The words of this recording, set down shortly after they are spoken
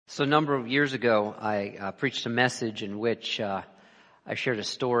So a number of years ago, I preached a message in which I shared a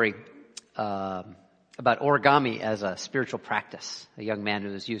story about origami as a spiritual practice. A young man who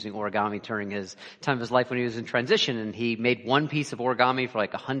was using origami during his time of his life when he was in transition, and he made one piece of origami for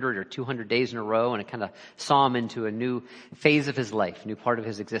like 100 or 200 days in a row, and it kind of saw him into a new phase of his life, new part of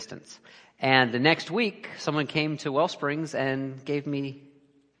his existence. And the next week, someone came to Wellsprings and gave me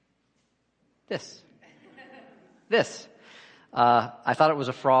this. I thought it was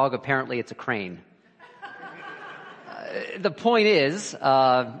a frog. Apparently it's a crane. The point is,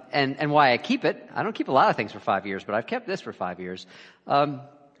 and why I keep it, I don't keep a lot of things for 5 years, but I've kept this for 5 years. It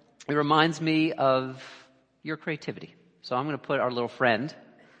reminds me of your creativity. So I'm going to put our little friend,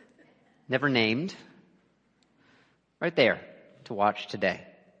 never named, right there to watch today.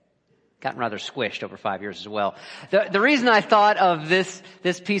 Gotten rather squished over 5 years as well. The reason I thought of this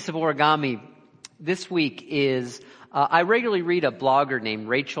piece of origami this week is I regularly read a blogger named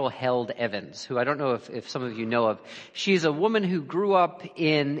Rachel Held Evans, who I don't know if some of you know of. She's a woman who grew up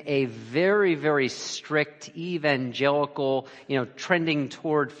in a very, very strict evangelical, trending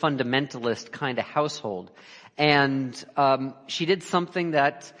toward fundamentalist kind of household. And she did something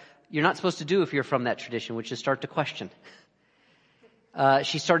that you're not supposed to do if you're from that tradition, which is start to question.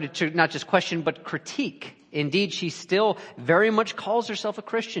 She started to not just question, but critique. Indeed, she still very much calls herself a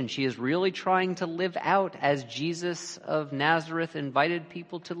Christian. She is really trying to live out as Jesus of Nazareth invited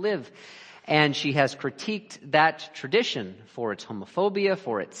people to live. And she has critiqued that tradition for its homophobia,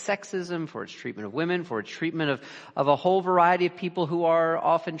 for its sexism, for its treatment of women, for its treatment of a whole variety of people who are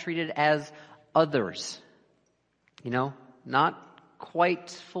often treated as others. Not quite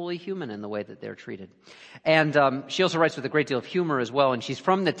fully human in the way that they're treated. And she also writes with a great deal of humor as well. And she's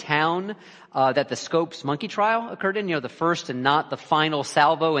from the town that the Scopes monkey trial occurred in, the first and not the final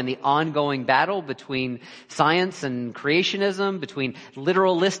salvo in the ongoing battle between science and creationism, between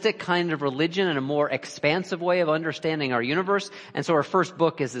literalistic kind of religion and a more expansive way of understanding our universe. And so her first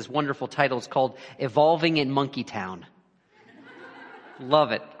book is this wonderful title. It's called Evolving in Monkey Town.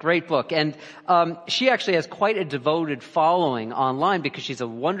 Love it. Great book. And she actually has quite a devoted following online because she's a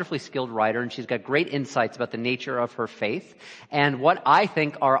wonderfully skilled writer and she's got great insights about the nature of her faith and what I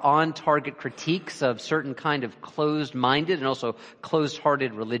think are on-target critiques of certain kind of closed-minded and also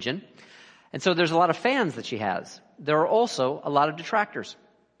closed-hearted religion. And so there's a lot of fans that she has. There are also a lot of detractors.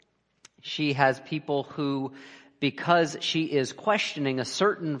 She has people who, because she is questioning a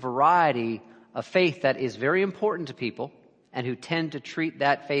certain variety of faith that is very important to people, and who tend to treat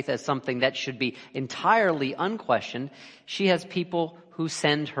that faith as something that should be entirely unquestioned, she has people who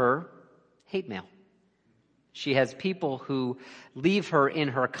send her hate mail. She has people who leave her in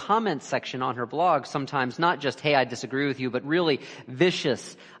her comment section on her blog, sometimes not just, hey, I disagree with you, but really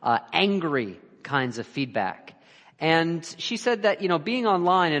vicious, angry kinds of feedback. And she said that, being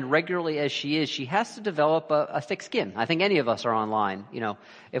online and regularly as she is, she has to develop a thick skin. I think any of us are online.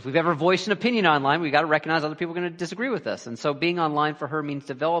 If we've ever voiced an opinion online, we've got to recognize other people are going to disagree with us. And so being online for her means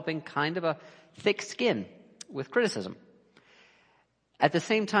developing kind of a thick skin with criticism. At the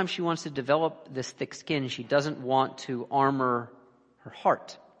same time she wants to develop this thick skin, she doesn't want to armor her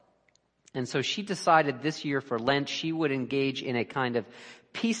heart. And so she decided this year for Lent she would engage in a kind of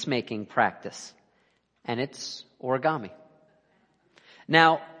peacemaking practice. And it's origami.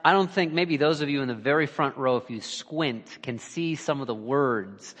 Now, I don't think maybe those of you in the very front row, if you squint, can see some of the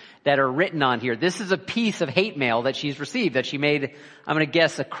words that are written on here. This is a piece of hate mail that she's received, that she made, I'm going to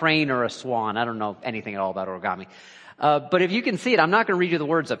guess, a crane or a swan. I don't know anything at all about origami. But if you can see it, I'm not going to read you the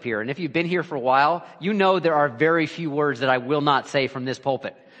words up here. And if you've been here for a while, you know there are very few words that I will not say from this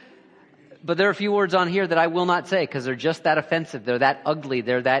pulpit. But there are a few words on here that I will not say because they're just that offensive. They're that ugly.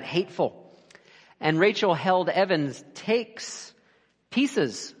 They're that hateful. And Rachel Held Evans takes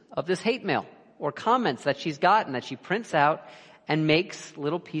pieces of this hate mail or comments that she's gotten that she prints out and makes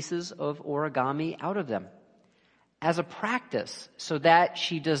little pieces of origami out of them as a practice so that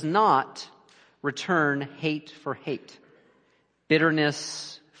she does not return hate for hate,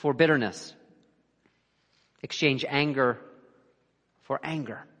 bitterness for bitterness, exchange anger for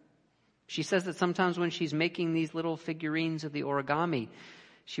anger. She says that sometimes when she's making these little figurines of the origami,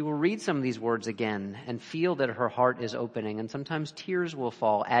 she will read some of these words again and feel that her heart is opening, and sometimes tears will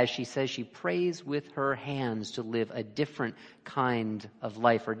fall as she says she prays with her hands to live a different kind of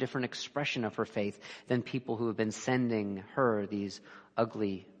life or a different expression of her faith than people who have been sending her these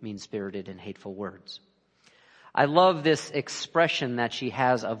ugly, mean-spirited, and hateful words. I love this expression that she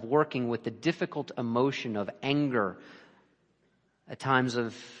has of working with the difficult emotion of anger, at times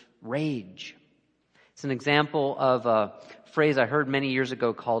of rage. It's an example of a phrase I heard many years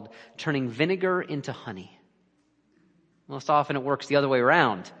ago called turning vinegar into honey. Most often it works the other way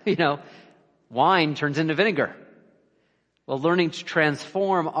around. Wine turns into vinegar. Well, learning to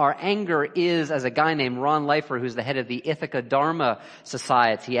transform our anger is, as a guy named Ron Leifer, who's the head of the Ithaca Dharma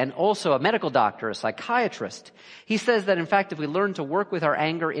Society and also a medical doctor, a psychiatrist, he says that, in fact, if we learn to work with our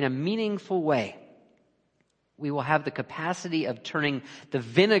anger in a meaningful way, we will have the capacity of turning the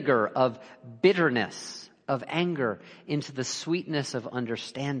vinegar of bitterness, of anger, into the sweetness of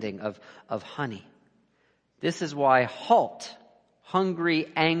understanding, of honey. This is why HALT, hungry,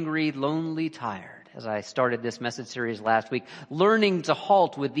 angry, lonely, tired, as I started this message series last week, learning to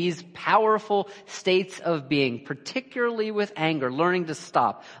halt with these powerful states of being, particularly with anger, learning to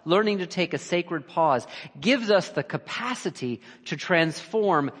stop, learning to take a sacred pause, gives us the capacity to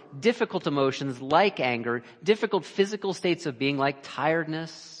transform difficult emotions like anger, difficult physical states of being like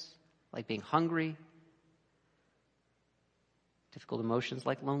tiredness, like being hungry, difficult emotions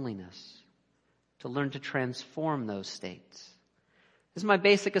like loneliness, to learn to transform those states. This is my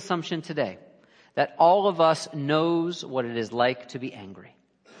basic assumption today, that all of us knows what it is like to be angry.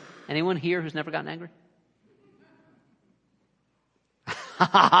 Anyone here who's never gotten angry?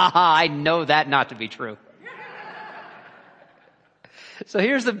 I know that not to be true. So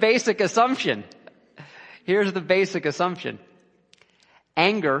here's the basic assumption.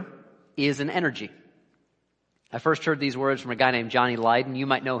 Anger is an energy. I first heard these words from a guy named Johnny Lydon. You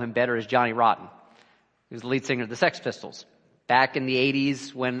might know him better as Johnny Rotten. He was the lead singer of the Sex Pistols. Back in the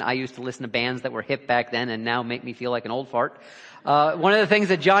 80s, when I used to listen to bands that were hip back then and now make me feel like an old fart, one of the things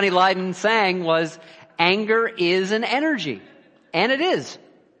that Johnny Lydon sang was, anger is an energy. And it is.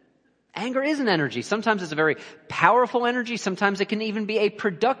 Anger is an energy. Sometimes it's a very powerful energy. Sometimes it can even be a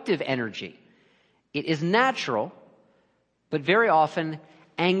productive energy. It is natural, but very often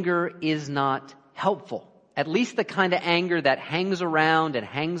anger is not helpful. At least the kind of anger that hangs around and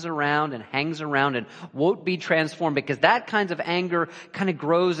hangs around and hangs around and won't be transformed, because that kind of anger kind of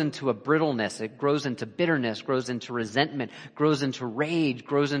grows into a brittleness. It grows into bitterness, grows into resentment, grows into rage,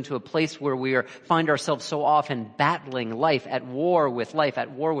 grows into a place where we find ourselves so often battling life, at war with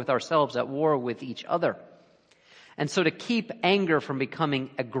ourselves, at war with each other. And so to keep anger from becoming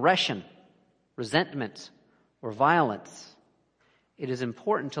aggression, resentment, or violence, it is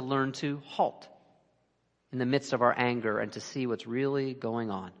important to learn to halt in the midst of our anger and to see what's really going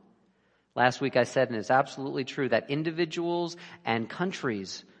on. Last week I said, and it's absolutely true, that individuals and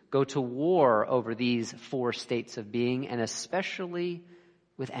countries go to war over these four states of being, and especially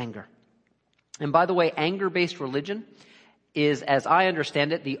with anger. And by the way, anger-based religion is, as I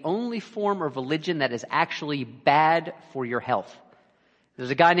understand it, the only form of religion that is actually bad for your health. There's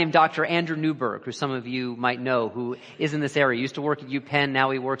a guy named Dr. Andrew Newberg, who some of you might know, who is in this area. He used to work at UPenn,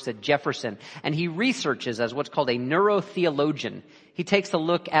 now he works at Jefferson. And he researches as what's called a neurotheologian. He takes a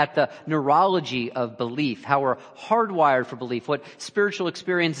look at the neurology of belief, how we're hardwired for belief, what spiritual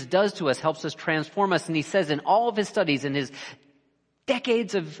experience does to us, helps us transform us. And he says in all of his studies, in his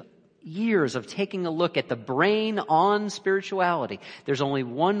decades of years of taking a look at the brain on spirituality, there's only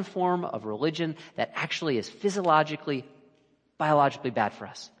one form of religion that actually is physiologically, biologically bad for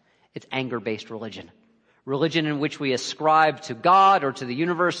us. It's anger-based religion. Religion in which we ascribe to God or to the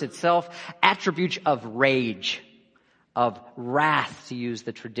universe itself attributes of rage, of wrath, to use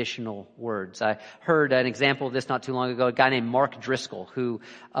the traditional words. I heard an example of this not too long ago, a guy named Mark Driscoll, who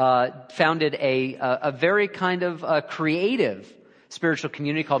founded a very kind of creative spiritual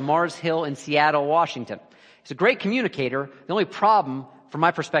community called Mars Hill in Seattle, Washington. He's a great communicator. The only problem, from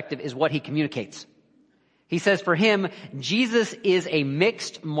my perspective, is what he communicates. He says for him, Jesus is a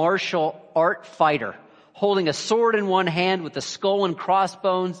mixed martial art fighter, holding a sword in one hand with the skull and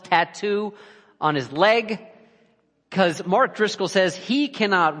crossbones tattoo on his leg, because Mark Driscoll says he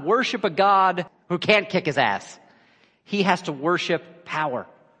cannot worship a God who can't kick his ass. He has to worship power,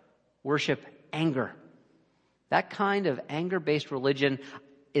 worship anger. That kind of anger-based religion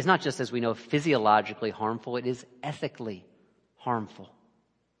is not just, as we know, physiologically harmful, it is ethically harmful,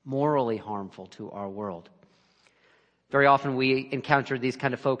 morally harmful to our world. Very often we encounter these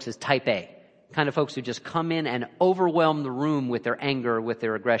kind of folks as type A, kind of folks who just come in and overwhelm the room with their anger, with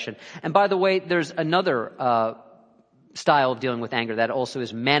their aggression. And by the way, there's another style of dealing with anger that also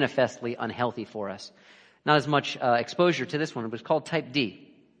is manifestly unhealthy for us. Not as much exposure to this one. It was called type D.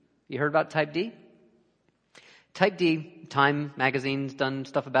 You heard about type D? Type D, Time magazine's done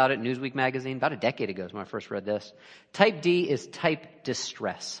stuff about it, Newsweek magazine, about a decade ago is when I first read this. Type D is type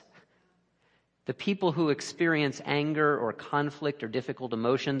distress. The people who experience anger or conflict or difficult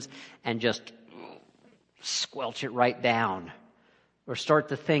emotions and just squelch it right down. or start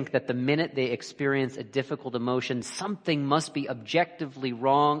to think that the minute they experience a difficult emotion, something must be objectively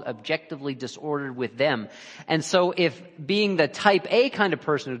wrong, objectively disordered with them. And so if being the type A kind of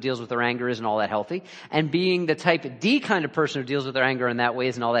person who deals with their anger isn't all that healthy, and being the type D kind of person who deals with their anger in that way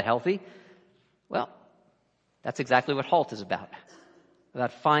isn't all that healthy, well, that's exactly what HALT is about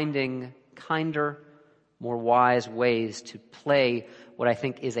finding kinder, more wise ways to play what I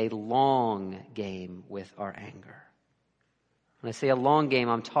think is a long game with our anger. When I say a long game,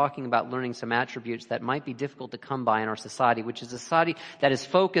 I'm talking about learning some attributes that might be difficult to come by in our society, which is a society that is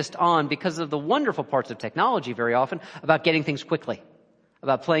focused on, because of the wonderful parts of technology very often, about getting things quickly,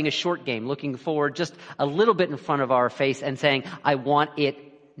 about playing a short game, looking forward just a little bit in front of our face and saying, I want it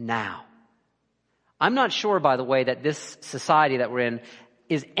now. I'm not sure, by the way, that this society that we're in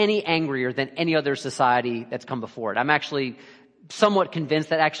is any angrier than any other society that's come before it. I'm actually somewhat convinced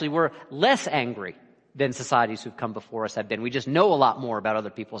that actually we're less angry than societies who've come before us have been. We just know a lot more about other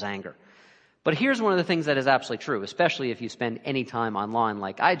people's anger. But here's one of the things that is absolutely true, especially if you spend any time online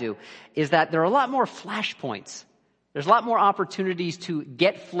like I do, is that there are a lot more flashpoints. There's a lot more opportunities to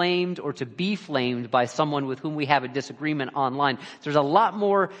get flamed or to be flamed by someone with whom we have a disagreement online. There's a lot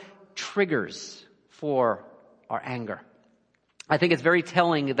more triggers for our anger. I think it's very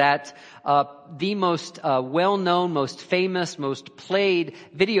telling that the most well-known, most famous, most played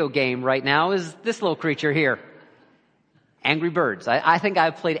video game right now is this little creature here, Angry Birds. I think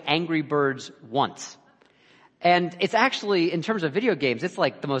I've played Angry Birds once. And it's actually, in terms of video games, it's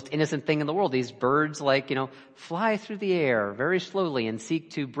like the most innocent thing in the world. These birds fly through the air very slowly and seek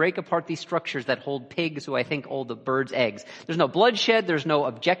to break apart these structures that hold pigs who I think hold the birds' eggs. There's no bloodshed. There's no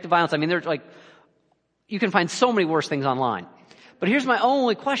objective violence. I mean, you can find so many worse things online. But here's my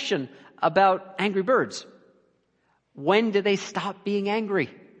only question about Angry Birds. When do they stop being angry?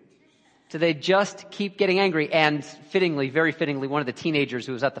 Do they just keep getting angry? And very fittingly, one of the teenagers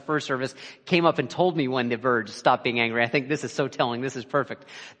who was at the first service came up and told me when the birds stopped being angry. I think this is so telling. This is perfect.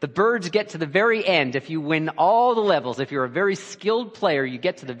 The birds get to the very end. If you win all the levels, if you're a very skilled player, you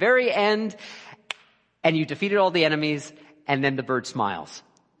get to the very end and you defeated all the enemies, and then the bird smiles.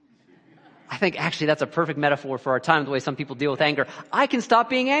 I think actually that's a perfect metaphor for our time, the way some people deal with anger. I can stop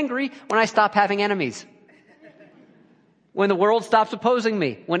being angry when I stop having enemies. When the world stops opposing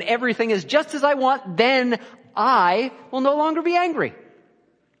me, when everything is just as I want, then I will no longer be angry.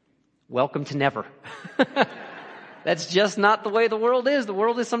 Welcome to never. That's just not the way the world is. The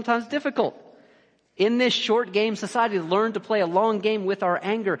world is sometimes difficult. In this short game society, to learn to play a long game with our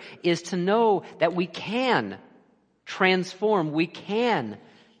anger is to know that we can transform, we can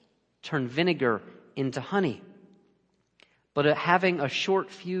turn vinegar into honey. But having a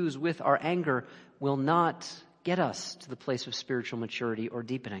short fuse with our anger will not get us to the place of spiritual maturity or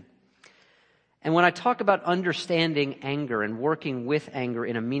deepening. And when I talk about understanding anger and working with anger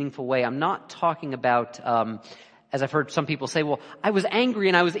in a meaningful way, I'm not talking about, as I've heard some people say, well, I was angry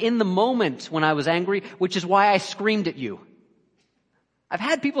and I was in the moment when I was angry, which is why I screamed at you. I've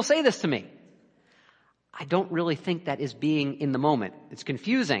had people say this to me. I don't really think that is being in the moment. It's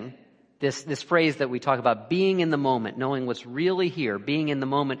confusing. This phrase that we talk about, being in the moment, knowing what's really here, being in the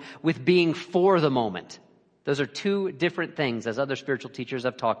moment, with being for the moment. Those are two different things, as other spiritual teachers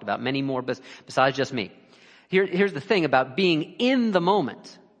have talked about, many more besides just me. Here's the thing about being in the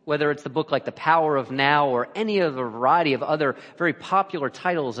moment, whether it's the book like The Power of Now or any of a variety of other very popular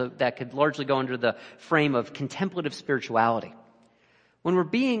titles that could largely go under the frame of contemplative spirituality. When we're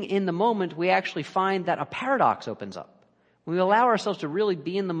being in the moment, we actually find that a paradox opens up. When we allow ourselves to really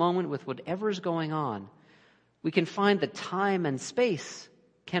be in the moment with whatever's going on, we can find that time and space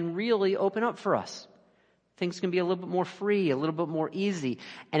can really open up for us. Things can be a little bit more free, a little bit more easy.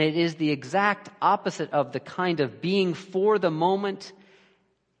 And it is the exact opposite of the kind of being for the moment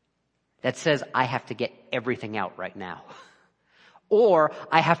that says, I have to get everything out right now. Or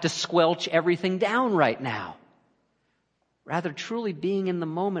I have to squelch everything down right now. Rather, truly being in the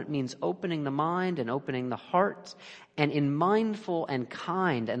moment means opening the mind and opening the heart, and in mindful and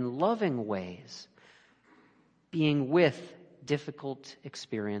kind and loving ways, being with difficult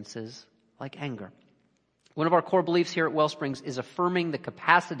experiences like anger. One of our core beliefs here at Wellsprings is affirming the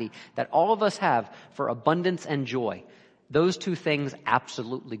capacity that all of us have for abundance and joy. Those two things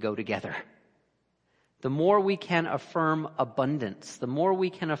absolutely go together. The more we can affirm abundance, the more we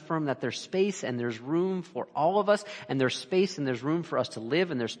can affirm that there's space and there's room for all of us, and there's space and there's room for us to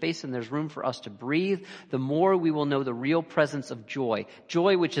live, and there's space and there's room for us to breathe, the more we will know the real presence of joy.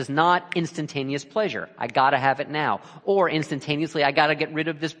 Joy which is not instantaneous pleasure. I gotta have it now. Or instantaneously, I gotta get rid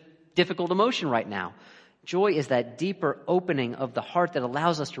of this difficult emotion right now. Joy is that deeper opening of the heart that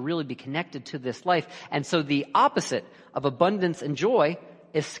allows us to really be connected to this life. And so the opposite of abundance and joy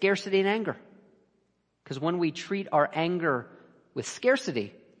is scarcity and anger. Because when we treat our anger with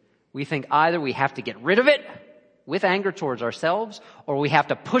scarcity, we think either we have to get rid of it with anger towards ourselves, or we have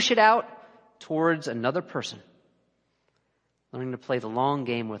to push it out towards another person. Learning to play the long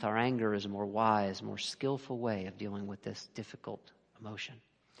game with our anger is a more wise, more skillful way of dealing with this difficult emotion.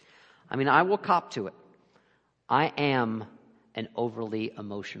 I mean, I will cop to it. I am an overly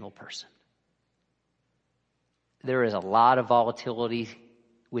emotional person. There is a lot of volatility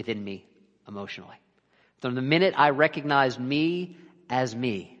within me emotionally. From the minute I recognize me as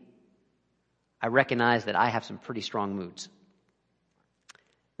me, I recognize that I have some pretty strong moods.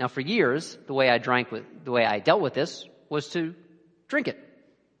 Now, for years, the way I dealt with this was to drink it.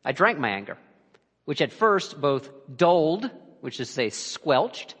 I drank my anger, which at first both dulled, which is to say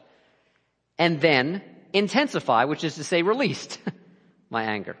squelched, and then intensify, which is to say released my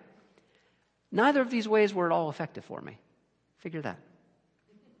anger. Neither of these ways were at all effective for me. Figure that.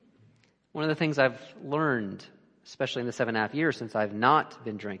 One of the things I've learned, especially in the 7.5 years since I've not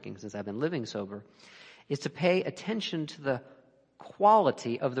been drinking, since I've been living sober, is to pay attention to the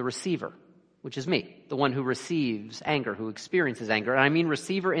quality of the receiver, which is me, the one who receives anger, who experiences anger. And I mean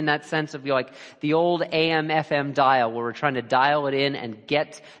receiver in that sense of like the old AM/FM dial where we're trying to dial it in and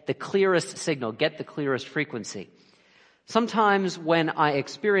get the clearest signal, get the clearest frequency. Sometimes when I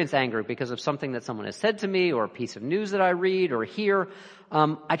experience anger because of something that someone has said to me or a piece of news that I read or hear,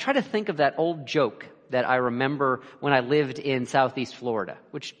 I try to think of that old joke that I remember when I lived in Southeast Florida,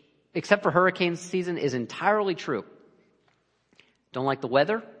 which, except for hurricane season, is entirely true. Don't like the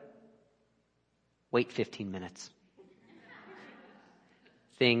weather? Wait 15 minutes.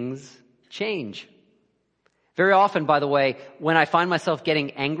 Things change. Very often, by the way, when I find myself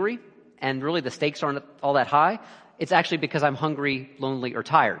getting angry, and really the stakes aren't all that high, it's actually because I'm hungry, lonely, or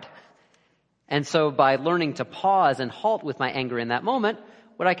tired. And so by learning to pause and halt with my anger in that moment,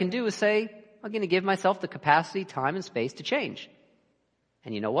 what I can do is say, I'm going to give myself the capacity, time, and space to change.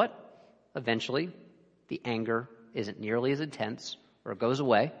 And you know what? Eventually, the anger isn't nearly as intense, or it goes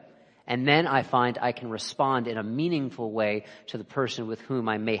away. And then I find I can respond in a meaningful way to the person with whom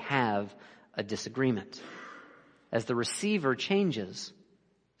I may have a disagreement. As the receiver changes,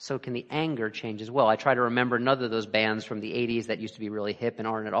 so can the anger change as well. I try to remember another of those bands from the 80s that used to be really hip and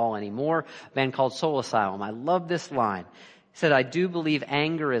aren't at all anymore, a band called Asylum. I love this line. He said, I do believe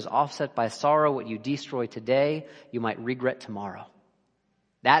anger is offset by sorrow. What you destroy today, you might regret tomorrow.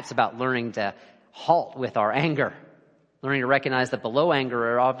 That's about learning to halt with our anger. Learning to recognize that below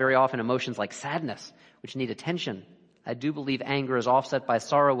anger are very often emotions like sadness, which need attention. I do believe anger is offset by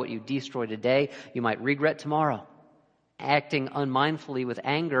sorrow. What you destroy today, you might regret tomorrow. Acting unmindfully with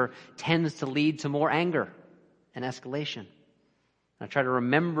anger tends to lead to more anger and escalation. I try to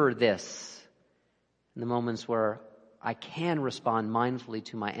remember this in the moments where I can respond mindfully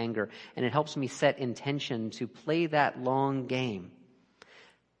to my anger, and it helps me set intention to play that long game,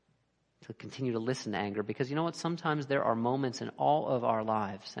 to continue to listen to anger. Because you know what? Sometimes there are moments in all of our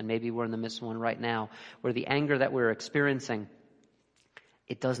lives, and maybe we're in the midst of one right now, where the anger that we're experiencing,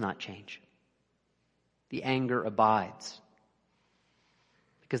 it does not change. The anger abides.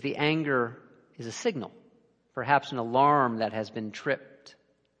 Because the anger is a signal, perhaps an alarm that has been tripped,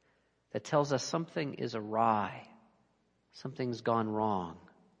 that tells us something is awry, something's gone wrong.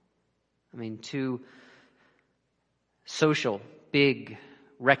 I mean, two social, big,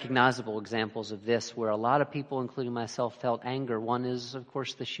 recognizable examples of this where a lot of people, including myself, felt anger. One is, of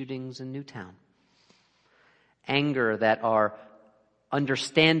course, the shootings in Newtown. Anger that our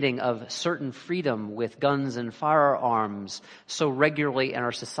understanding of certain freedom with guns and firearms so regularly in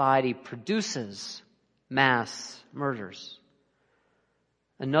our society produces mass murders.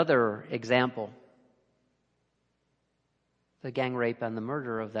 Another example, the gang rape and the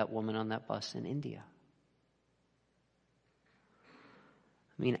murder of that woman on that bus in India.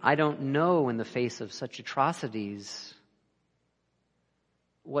 I mean, I don't know in the face of such atrocities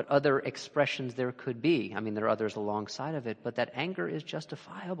what other expressions there could be. I mean, there are others alongside of it, but that anger is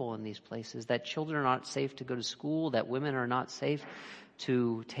justifiable in these places, that children are not safe to go to school, that women are not safe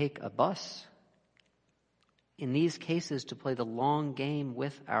to take a bus. In these cases, to play the long game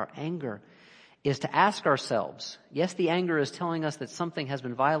with our anger is to ask ourselves, yes, the anger is telling us that something has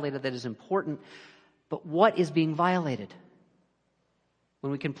been violated that is important, but what is being violated?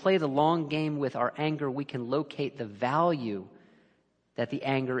 When we can play the long game with our anger, we can locate the value that the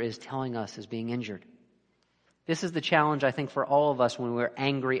anger is telling us is being injured. This is the challenge, I think, for all of us when we're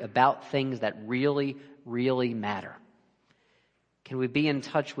angry about things that really, really matter. Can we be in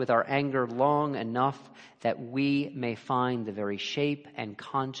touch with our anger long enough that we may find the very shape and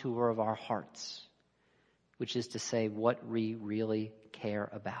contour of our hearts, which is to say, what we really care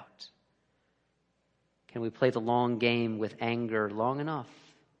about? Can we play the long game with anger long enough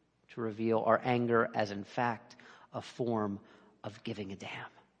to reveal our anger as, in fact, a form of giving a damn,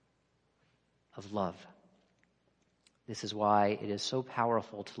 of love? This is why it is so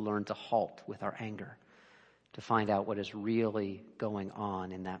powerful to learn to halt with our anger, to find out what is really going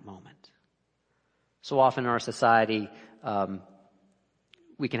on in that moment. So often in our society,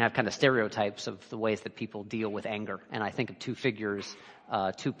 we can have kind of stereotypes of the ways that people deal with anger. And I think of two figures,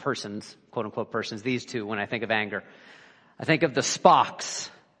 two persons, quote unquote persons, these two when I think of anger. I think of the Spocks.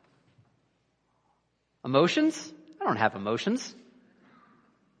 Emotions? I don't have emotions.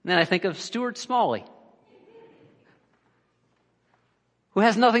 And then I think of Stuart Smalley, who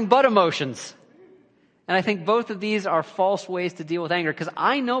has nothing but emotions. And I think both of these are false ways to deal with anger, because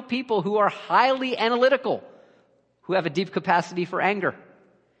I know people who are highly analytical, who have a deep capacity for anger.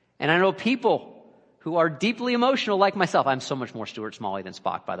 And I know people who are deeply emotional like myself. I'm so much more Stuart Smalley than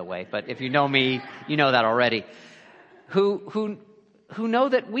Spock, by the way, but if you know me, you know that already. Who know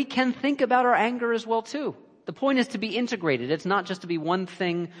that we can think about our anger as well too. The point is to be integrated. It's not just to be one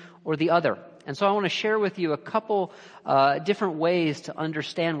thing or the other. And so I want to share with you a couple different ways to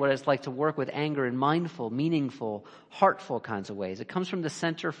understand what it's like to work with anger in mindful, meaningful, heartful kinds of ways. It comes from the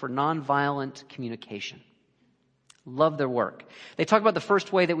Center for Nonviolent Communication. Love their work. They talk about the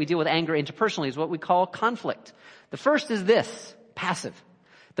first way that we deal with anger interpersonally is what we call conflict. The first is this, passive.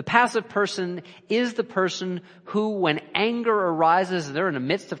 The passive person is the person who, when anger arises, they're in the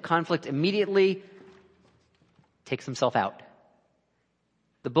midst of conflict, immediately takes himself out.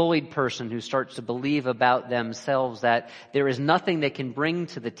 The bullied person who starts to believe about themselves that there is nothing they can bring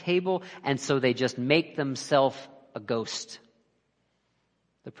to the table, and so they just make themselves a ghost.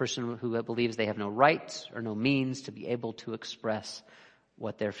 The person who believes they have no rights or no means to be able to express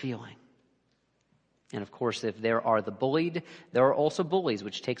what they're feeling. And of course, if there are the bullied, there are also bullies,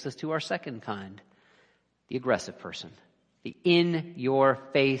 which takes us to our second kind, the aggressive person. The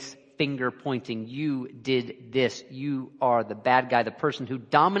in-your-face finger pointing, you did this, you are the bad guy, the person who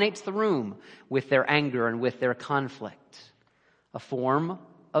dominates the room with their anger and with their conflict. A form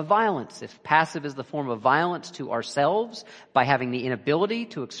of violence. If passive is the form of violence to ourselves by having the inability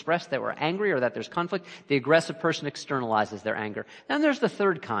to express that we're angry or that there's conflict, the aggressive person externalizes their anger. Then there's the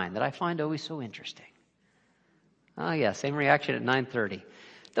third kind that I find always so interesting. Oh yeah, same reaction at 9:30.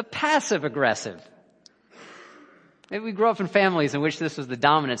 The passive aggressive. Maybe we grew up in families in which this was the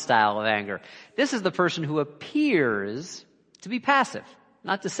dominant style of anger. This is the person who appears to be passive,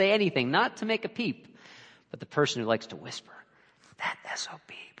 not to say anything, not to make a peep, but the person who likes to whisper, that SOB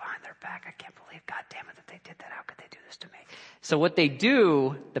behind their back, I can't believe, God damn it, that they did that. How could they do this to me? So what they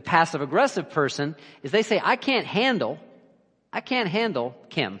do, the passive aggressive person, is they say, I can't handle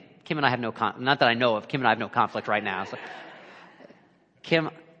Kim. Kim and I have not that I know of, Kim and I have no conflict right now. So, Kim,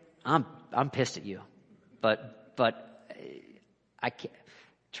 I'm pissed at you, but I can't.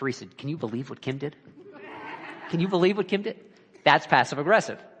 Teresa, can you believe what Kim did? Can you believe what Kim did? That's passive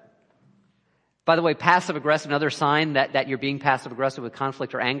aggressive. By the way, passive aggressive, another sign that you're being passive aggressive with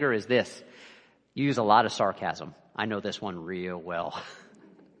conflict or anger is this. You use a lot of sarcasm. I know this one real well.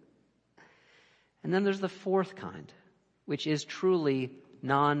 And then there's the fourth kind, which is truly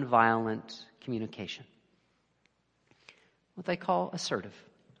nonviolent communication. What they call assertive.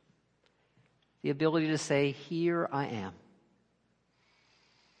 The ability to say, here I am.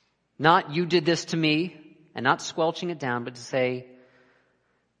 Not you did this to me, and not squelching it down, but to say,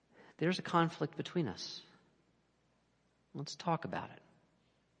 there's a conflict between us. Let's talk about it.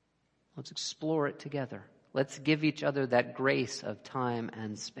 Let's explore it together. Let's give each other that grace of time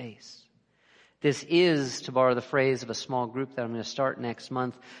and space. This is, to borrow the phrase of a small group that I'm going to start next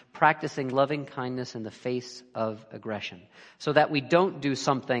month, practicing loving kindness in the face of aggression. So that we don't do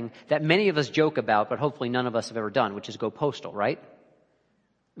something that many of us joke about, but hopefully none of us have ever done, which is go postal, right?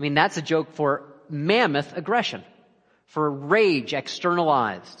 I mean, that's a joke for mammoth aggression, for rage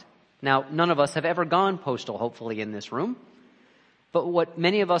externalized. Now, none of us have ever gone postal, hopefully, in this room. But what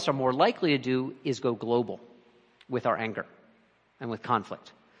many of us are more likely to do is go global with our anger and with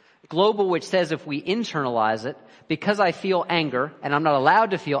conflict. Global, which says if we internalize it, because I feel anger and I'm not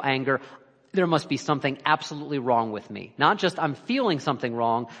allowed to feel anger, there must be something absolutely wrong with me. Not just I'm feeling something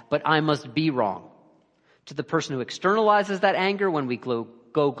wrong, but I must be wrong. To the person who externalizes that anger, when we go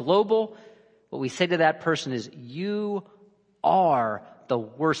global, what we say to that person is, you are the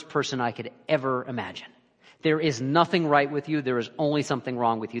worst person I could ever imagine. There is nothing right with you. There is only something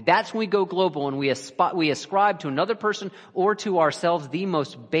wrong with you. That's when we go global and we ascribe to another person or to ourselves the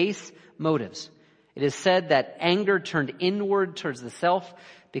most base motives. It is said that anger turned inward towards the self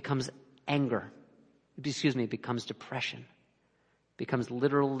becomes becomes depression, becomes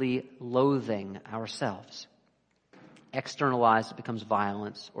literally loathing ourselves. Externalized, it becomes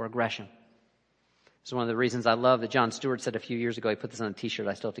violence or aggression. It's one of the reasons I love that John Stewart said a few years ago. He put this on a t-shirt.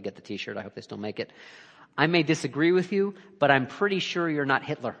 I still have to get the t-shirt. I hope they still make it. I may disagree with you, but I'm pretty sure you're not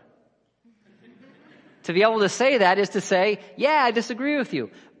Hitler. To be able to say that is to say, yeah, I disagree with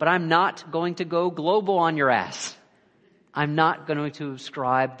you, but I'm not going to go global on your ass. I'm not going to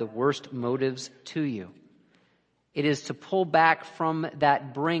ascribe the worst motives to you. It is to pull back from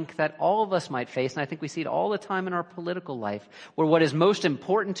that brink that all of us might face, and I think we see it all the time in our political life, where what is most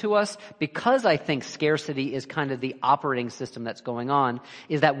important to us, because I think scarcity is kind of the operating system that's going on,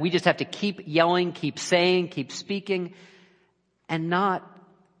 is that we just have to keep yelling, keep saying, keep speaking, and not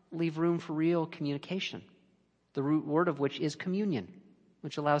leave room for real communication, the root word of which is communion,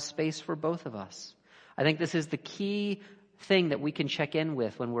 which allows space for both of us. I think this is the key thing that we can check in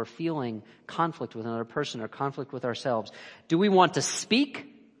with when we're feeling conflict with another person or conflict with ourselves. Do we want to speak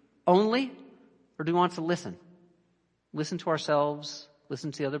only, or do we want to listen? Listen to ourselves,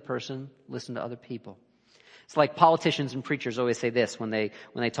 listen to the other person, listen to other people. It's like politicians and preachers always say this when they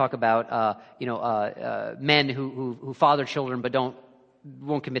talk about men who father children but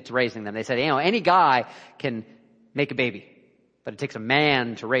won't commit to raising them. They say, any guy can make a baby, but it takes a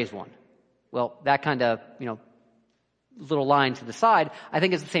man to raise one. Well, that kind of, little line to the side, I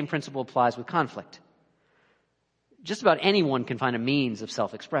think is the same principle applies with conflict. Just about anyone can find a means of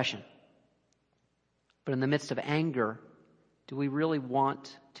self-expression. But in the midst of anger, do we really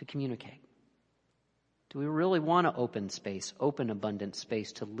want to communicate? Do we really want to open abundant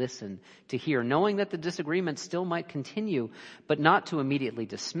space to listen, to hear, knowing that the disagreement still might continue, but not to immediately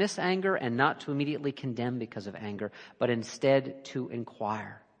dismiss anger and not to immediately condemn because of anger, but instead to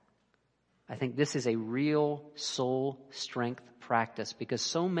inquire? I think this is a real soul strength practice because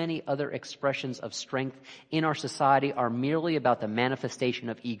so many other expressions of strength in our society are merely about the manifestation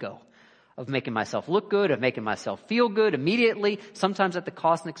of ego, of making myself look good, of making myself feel good immediately, sometimes at the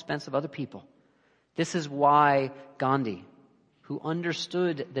cost and expense of other people. This is why Gandhi, who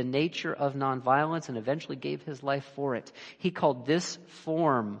understood the nature of nonviolence and eventually gave his life for it, he called this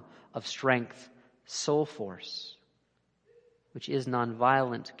form of strength soul force, which is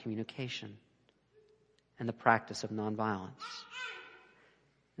nonviolent communication and the practice of nonviolence.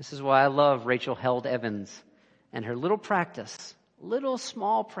 This is why I love Rachel Held Evans and her little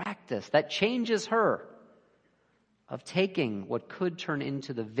small practice that changes her of taking what could turn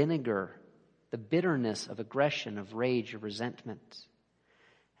into the vinegar, the bitterness of aggression, of rage, of resentment,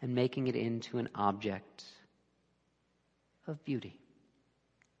 and making it into an object of beauty.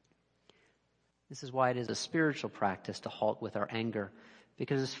 This is why it is a spiritual practice to halt with our anger,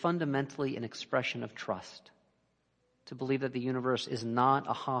 because it's fundamentally an expression of trust, to believe that the universe is not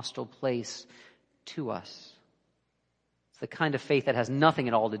a hostile place to us. It's the kind of faith that has nothing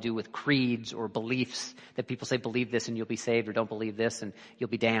at all to do with creeds or beliefs that people say, believe this and you'll be saved, or don't believe this and you'll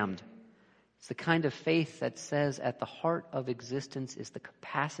be damned. It's the kind of faith that says at the heart of existence is the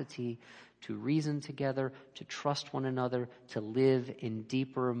capacity to reason together, to trust one another, to live in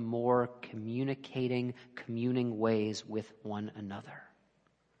deeper, more communing ways with one another.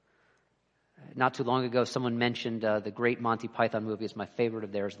 Not too long ago, someone mentioned the great Monty Python movie. It's my favorite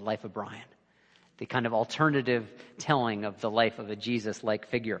of theirs, The Life of Brian. The kind of alternative telling of the life of a Jesus-like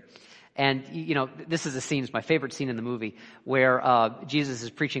figure. And, this is a scene, it's my favorite scene in the movie, where Jesus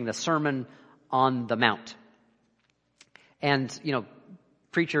is preaching the Sermon on the Mount. And,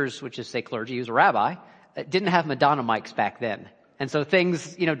 preachers, which is, say, clergy, who's a rabbi, didn't have Madonna mics back then. And so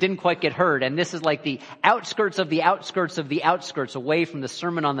things, didn't quite get heard. And this is like the outskirts of the outskirts of the outskirts away from the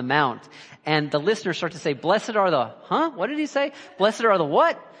Sermon on the Mount. And the listeners start to say, blessed are the, what did he say? Blessed are the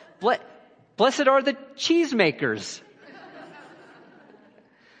what? Blessed are the cheesemakers.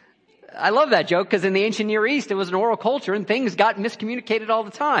 I love that joke because in the ancient Near East, it was an oral culture and things got miscommunicated all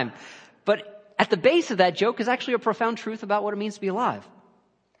the time. But at the base of that joke is actually a profound truth about what it means to be alive.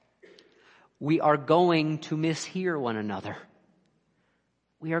 We are going to mishear one another.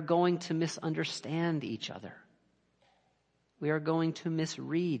 We are going to misunderstand each other. We are going to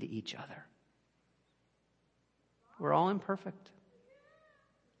misread each other. We're all imperfect.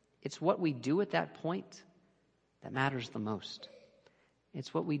 It's what we do at that point that matters the most.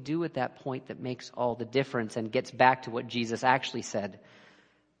 It's what we do at that point that makes all the difference and gets back to what Jesus actually said.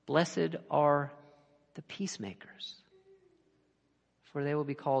 Blessed are the peacemakers, for they will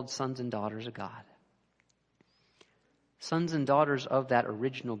be called sons and daughters of God. Sons and daughters of that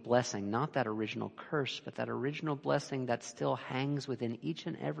original blessing, not that original curse, but that original blessing that still hangs within each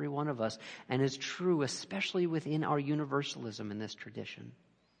and every one of us and is true, especially within our universalism in this tradition.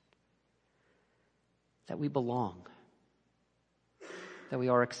 That we belong, that we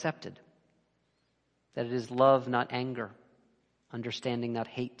are accepted, that it is love, not anger, understanding, not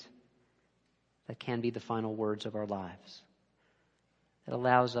hate, that can be the final words of our lives. That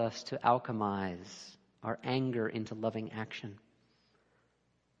allows us to alchemize our anger into loving action,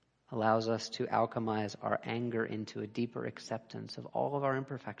 allows us to alchemize our anger into a deeper acceptance of all of our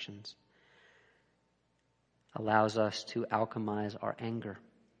imperfections, allows us to alchemize our anger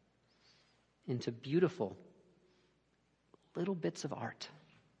into beautiful little bits of art,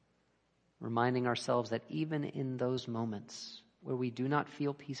 reminding ourselves that even in those moments where we do not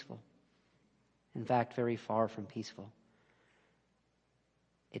feel peaceful, in fact, very far from peaceful,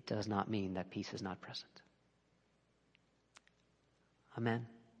 it does not mean that peace is not present. Amen.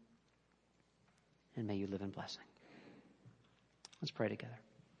 And may you live in blessing. Let's pray together.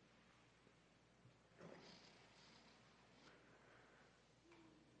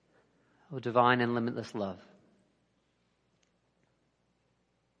 O divine and limitless love,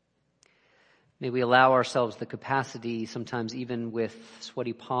 may we allow ourselves the capacity, sometimes even with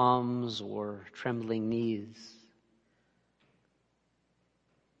sweaty palms or trembling knees,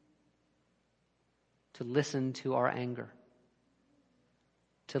 to listen to our anger,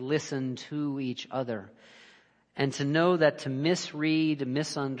 to listen to each other, and to know that to misread,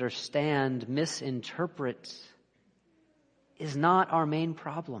 misunderstand, misinterpret is not our main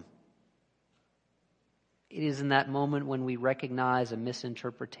problem. It is in that moment when we recognize a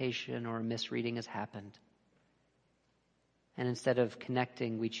misinterpretation or a misreading has happened. And instead of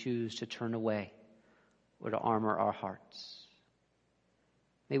connecting, we choose to turn away or to armor our hearts.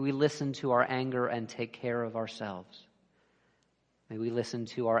 May we listen to our anger and take care of ourselves. May we listen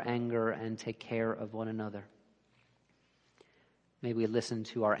to our anger and take care of one another. May we listen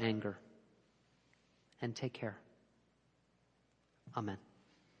to our anger and take care. Amen.